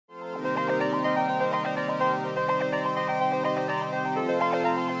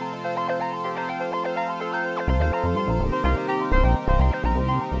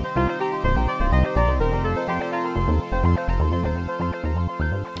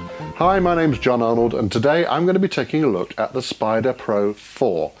Hi, my name's John Arnold, and today I'm going to be taking a look at the Spyder Pro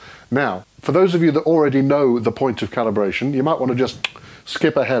 4. Now, for those of you that already know the point of calibration, you might want to just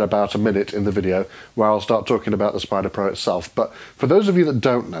skip ahead about a minute in the video where I'll start talking about the Spyder Pro itself. But for those of you that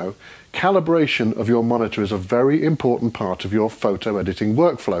don't know, calibration of your monitor is a very important part of your photo editing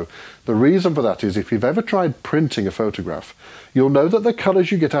workflow. The reason for that is if you've ever tried printing a photograph, you'll know that the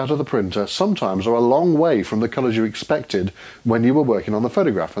colours you get out of the printer sometimes are a long way from the colours you expected when you were working on the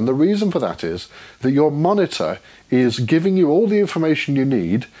photograph. And the reason for that is that your monitor is giving you all the information you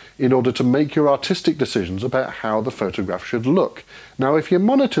need in order to make your artistic decisions about how the photograph should look. Now, if your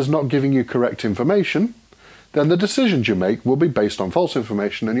monitor's not giving you correct information, then the decisions you make will be based on false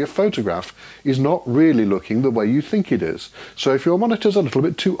information and your photograph is not really looking the way you think it is. So if your monitor's a little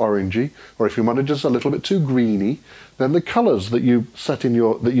bit too orangey, or if your monitor's a little bit too greeny, then the colours that you set in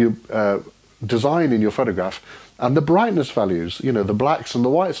your, design in your photograph and the brightness values, you know, the blacks and the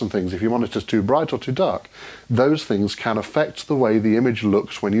whites and things, if your monitor's too bright or too dark, those things can affect the way the image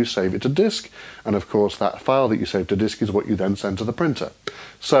looks when you save it to disk. And of course, that file that you save to disk is what you then send to the printer.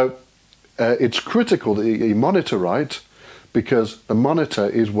 So it's critical that you monitor right, because the monitor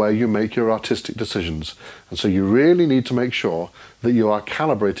is where you make your artistic decisions. And so you really need to make sure that you are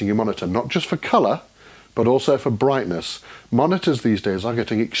calibrating your monitor, not just for color, but also for brightness. Monitors these days are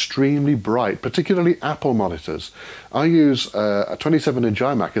getting extremely bright, particularly Apple monitors. I use a 27-inch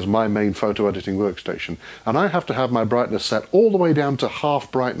iMac as my main photo editing workstation, and I have to have my brightness set all the way down to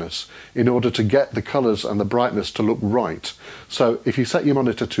half brightness in order to get the colors and the brightness to look right. So if you set your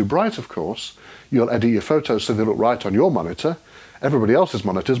monitor too bright, of course, you'll edit your photos so they look right on your monitor. Everybody else's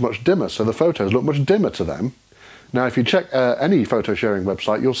monitor is much dimmer, so the photos look much dimmer to them. Now, if you check any photo sharing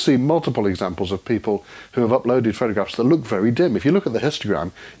website, you'll see multiple examples of people who have uploaded photographs that look very dim. If you look at the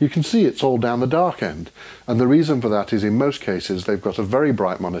histogram, you can see it's all down the dark end. And the reason for that is in most cases, they've got a very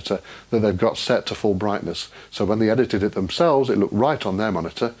bright monitor that they've got set to full brightness. So when they edited it themselves, it looked right on their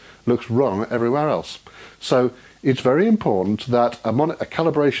monitor, looks wrong everywhere else. So it's very important that a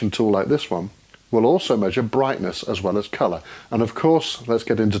calibration tool like this one will also measure brightness as well as color. And of course, let's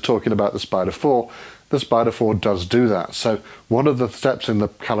get into talking about the Spyder 4. The Spyder 4 does do that. So one of the steps in the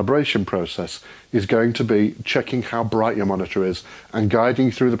calibration process is going to be checking how bright your monitor is and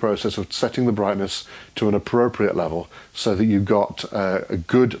guiding through the process of setting the brightness to an appropriate level so that you've got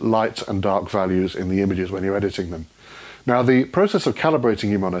good light and dark values in the images when you're editing them. Now, the process of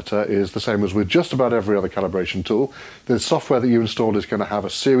calibrating your monitor is the same as with just about every other calibration tool. The software that you installed is going to have a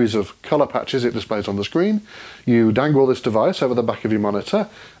series of color patches it displays on the screen. You dangle this device over the back of your monitor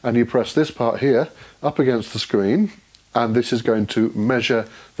and you press this part here up against the screen, and this is going to measure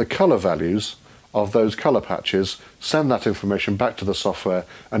the color values of those color patches, send that information back to the software,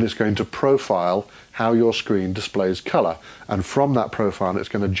 and it's going to profile how your screen displays color. And from that profile, it's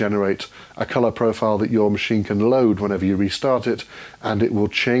going to generate a color profile that your machine can load whenever you restart it, and it will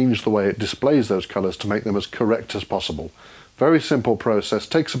change the way it displays those colors to make them as correct as possible. Very simple process,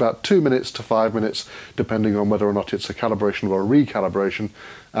 takes about 2 minutes to 5 minutes, depending on whether or not it's a calibration or a recalibration.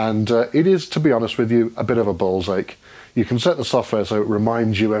 And it is, to be honest with you, a bit of a ball's ache. You can set the software so it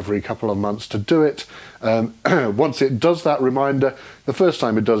reminds you every couple of months to do it. Once it does that reminder, the first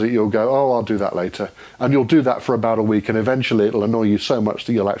time it does it, you'll go, oh, I'll do that later. And you'll do that for about a week, and eventually it'll annoy you so much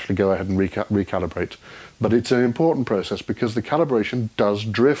that you'll actually go ahead and recalibrate. But it's an important process because the calibration does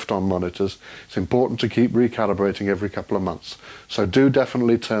drift on monitors. It's important to keep recalibrating every couple of months. So do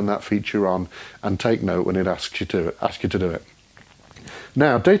definitely turn that feature on and take note when it asks you to do it.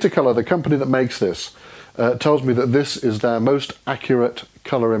 Now, DataColor, the company that makes this, tells me that this is their most accurate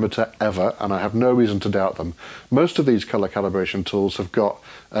colorimeter ever, and I have no reason to doubt them. Most of these color calibration tools have got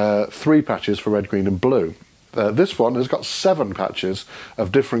 3 patches for red, green and blue. This one has got 7 patches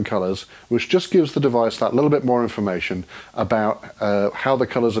of different colors, which just gives the device that little bit more information about how the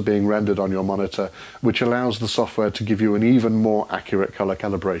colors are being rendered on your monitor, which allows the software to give you an even more accurate color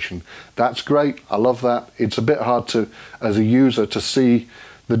calibration. That's great, I love that. It's a bit hard to, as a user, to see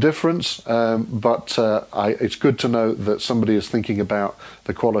the difference, but it's good to know that somebody is thinking about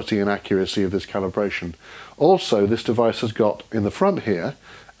the quality and accuracy of this calibration. Also, this device has got in the front here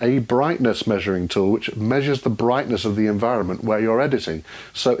a brightness measuring tool which measures the brightness of the environment where you're editing.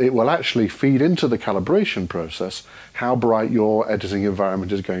 So it will actually feed into the calibration process how bright your editing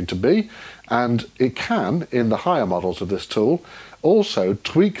environment is going to be, and it can, in the higher models of this tool, also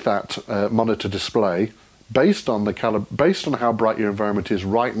tweak that monitor display based on how bright your environment is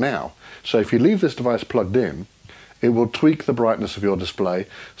right now. So if you leave this device plugged in, it will tweak the brightness of your display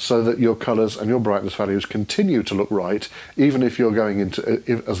so that your colours and your brightness values continue to look right, even if you're going into,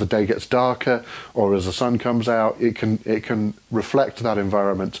 as the day gets darker or as the sun comes out, it can reflect that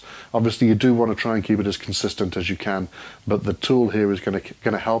environment. Obviously you do want to try and keep it as consistent as you can, but the tool here is going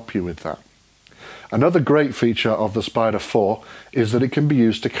to help you with that. Another great feature of the Spyder 4 is that it can be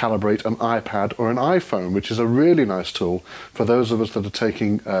used to calibrate an iPad or an iPhone, which is a really nice tool for those of us that are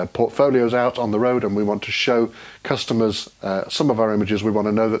taking portfolios out on the road and we want to show customers some of our images. We want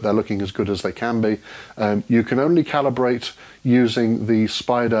to know that they're looking as good as they can be. You can only calibrate using the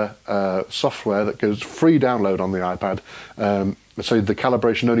Spyder software that goes free download on the iPad. So the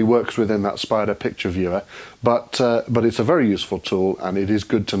calibration only works within that Spyder picture viewer, but it's a very useful tool, and it is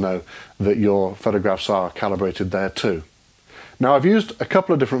good to know that your photographs are calibrated there too. Now, I've used a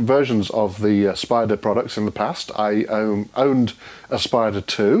couple of different versions of the Spyder products in the past. I owned a Spyder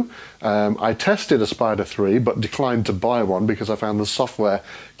 2. I tested a Spyder 3, but declined to buy one because I found the software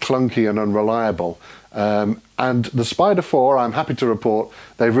clunky and unreliable. And the Spyder 4, I'm happy to report,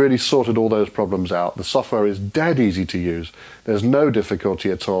 they've really sorted all those problems out. The software is dead easy to use. There's no difficulty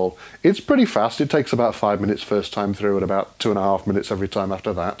at all. It's pretty fast. It takes about 5 minutes first time through and about 2.5 minutes every time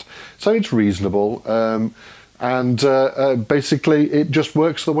after that. So it's reasonable. Basically it just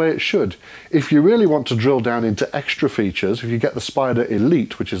works the way it should. If you really want to drill down into extra features, if you get the Spyder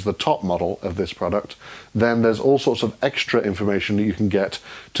Elite, which is the top model of this product, then there's all sorts of extra information that you can get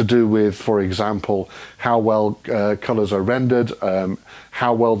to do with, for example, how well colours are rendered,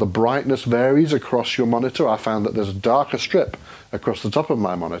 how well the brightness varies across your monitor. I found that there's a darker strip across the top of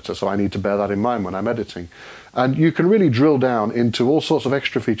my monitor, so I need to bear that in mind when I'm editing. And you can really drill down into all sorts of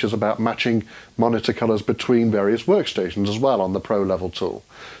extra features about matching monitor colors between various workstations as well on the Pro level tool.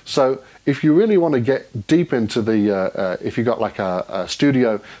 So if you really want to get deep into the, if you've got like a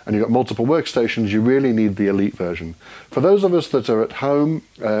studio and you've got multiple workstations, you really need the Elite version. For those of us that are at home,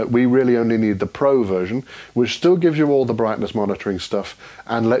 we really only need the Pro version, which still gives you all the brightness monitoring stuff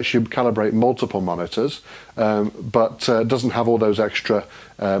and lets you calibrate multiple monitors, but doesn't have all those extra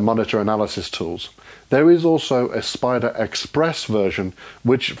monitor analysis tools. There is also a Spyder Express version,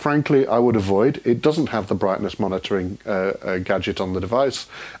 which frankly I would avoid. It doesn't have the brightness monitoring gadget on the device,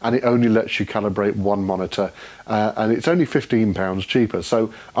 and it only lets you calibrate one monitor, and it's only £15 cheaper.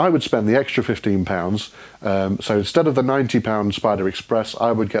 So I would spend the extra £15. So instead of the £90 Spyder Express,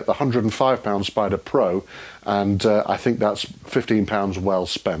 I would get the £105 Spyder Pro, and I think that's £15 well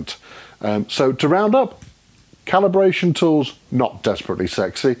spent. So to round up, calibration tools, not desperately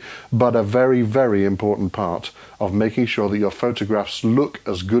sexy, but a very, very important part of making sure that your photographs look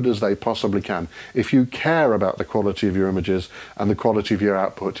as good as they possibly can. If you care about the quality of your images and the quality of your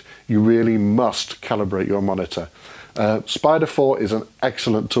output, you really must calibrate your monitor. Spyder 4 is an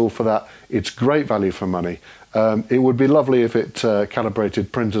excellent tool for that. It's great value for money. It would be lovely if it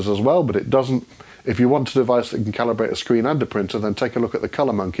calibrated printers as well, but it doesn't. If you want a device that can calibrate a screen and a printer, then take a look at the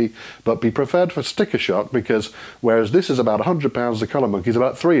Color Monkey, but be prepared for sticker shock, because whereas this is about £100, the Color Monkey is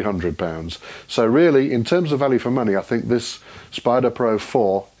about £300. So really, in terms of value for money, I think this Spyder Pro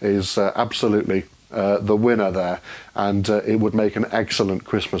 4 is absolutely the winner there, and it would make an excellent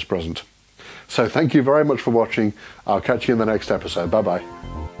Christmas present. So thank you very much for watching. I'll catch you in the next episode. Bye-bye.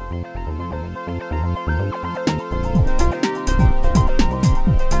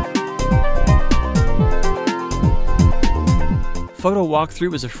 Photo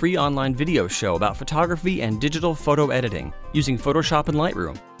Walkthrough is a free online video show about photography and digital photo editing using Photoshop and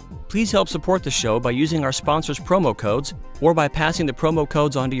Lightroom. Please help support the show by using our sponsors' promo codes or by passing the promo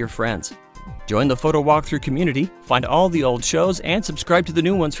codes on to your friends. Join the Photo Walkthrough community, find all the old shows, and subscribe to the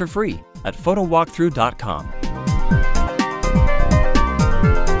new ones for free at photowalkthrough.com.